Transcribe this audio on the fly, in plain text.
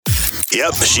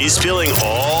Yep, she's spilling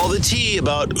all the tea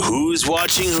about who's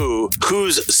watching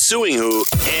who's suing who,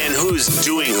 and who's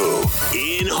doing who.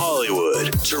 In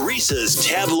Hollywood, Teresa's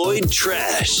tabloid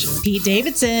trash. Pete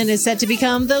Davidson is set to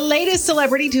become the latest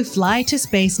celebrity to fly to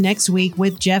space next week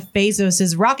with Jeff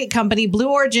Bezos' rocket company Blue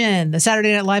Origin. The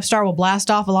Saturday Night Live star will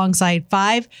blast off alongside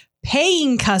 5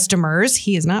 paying customers,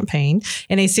 he is not paying,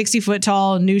 in a 60-foot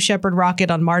tall New Shepard rocket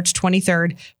on March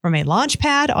 23rd from a launch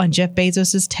pad on Jeff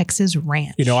Bezos' Texas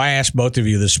ranch. You know, I asked both of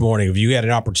you this morning, if you had an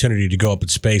opportunity to go up in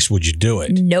space, would you do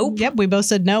it? Nope. Yep, we both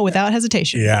said no without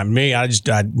hesitation. Yeah, me,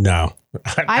 no.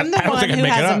 I'm the one who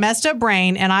has a messed up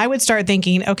brain, and I would start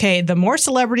thinking, okay, the more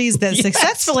celebrities that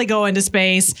successfully go into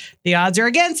space, the odds are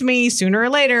against me. Sooner or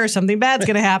later, something bad's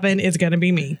going to happen. It's going to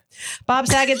be me. Bob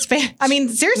Saget's I mean,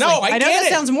 seriously, No, I know that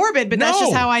sounds morbid, but that's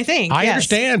just how I think. I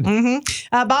understand.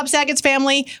 Bob Saget's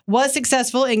family was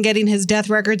successful in getting his death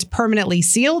records permanently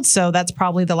sealed, so that's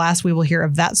probably the last we will hear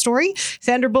of that story.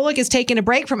 Sandra Bullock is taking a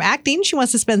break from acting. She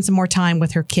wants to spend some more time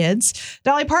with her kids.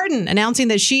 Dolly Parton announcing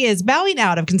that she is bowing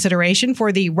out of consideration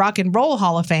for the Rock and Roll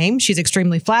Hall of Fame. She's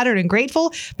extremely flattered and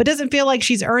grateful, but doesn't feel like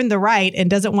she's earned the right and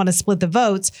doesn't want to split the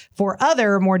votes for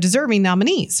other more deserving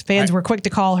nominees. Fans were quick to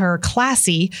call her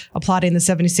classy, applauding the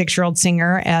 76-year-old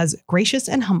singer as gracious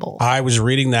and humble. I was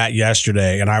reading that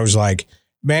yesterday, and I was like,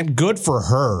 man, good for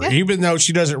her, even though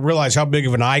she doesn't realize how big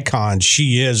of an icon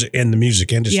she is in the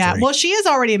music industry. Yeah, well, she is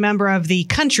already a member of the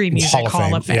Country Music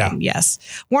Hall of Fame. Yes.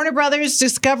 Warner Brothers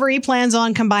Discovery plans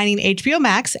on combining HBO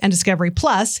Max and Discovery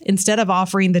Plus instead of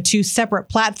offering the 2 separate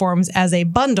platforms as a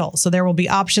bundle. So there will be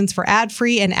options for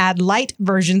ad-free and ad-light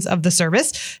versions of the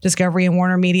service. Discovery and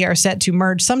Warner Media are set to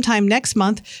merge sometime next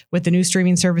month, with the new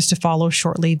streaming service to follow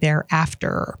shortly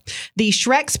thereafter. The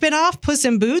Shrek spinoff, Puss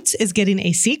in Boots, is getting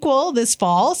a sequel this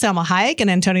fall. Salma Hayek and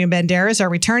Antonio Banderas are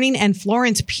returning, and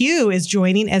Florence Pugh is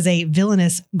joining as a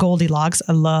villainous Goldilocks.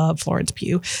 I love Florence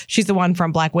Pugh. She's the one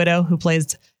from Black Widow who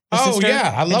plays the sister.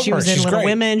 Yeah, I love her. She was in She's Little great.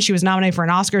 Women. She was nominated for an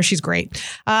Oscar. She's great.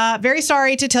 Very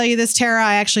sorry to tell you this, Tara.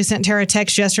 I actually sent Tara a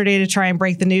text yesterday to try and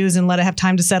break the news and let it have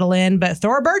time to settle in, but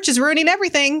Thora Birch is ruining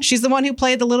everything. She's the one who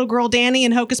played the little girl Dani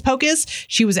in Hocus Pocus.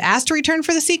 She was asked to return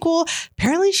for the sequel.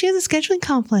 Apparently, she has a scheduling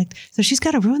conflict, so she's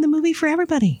got to ruin the movie for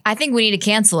everybody. I think we need to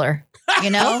cancel her. You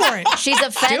know, Go for it. She's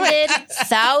offended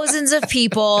thousands of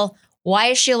people. Why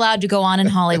is she allowed to go on in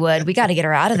Hollywood? We got to get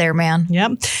her out of there, man.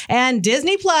 Yep. And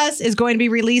Disney Plus is going to be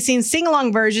releasing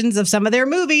sing-along versions of some of their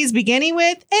movies, beginning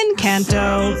with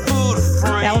Encanto.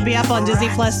 That will be up on Disney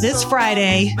Plus this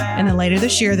Friday. And then later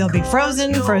this year, there'll be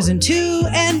Frozen, Frozen 2,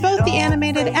 and both the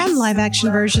animated and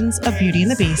live-action versions of Beauty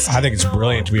and the Beast. I think it's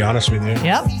brilliant, to be honest with you.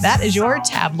 Yep. That is your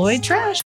tabloid trash.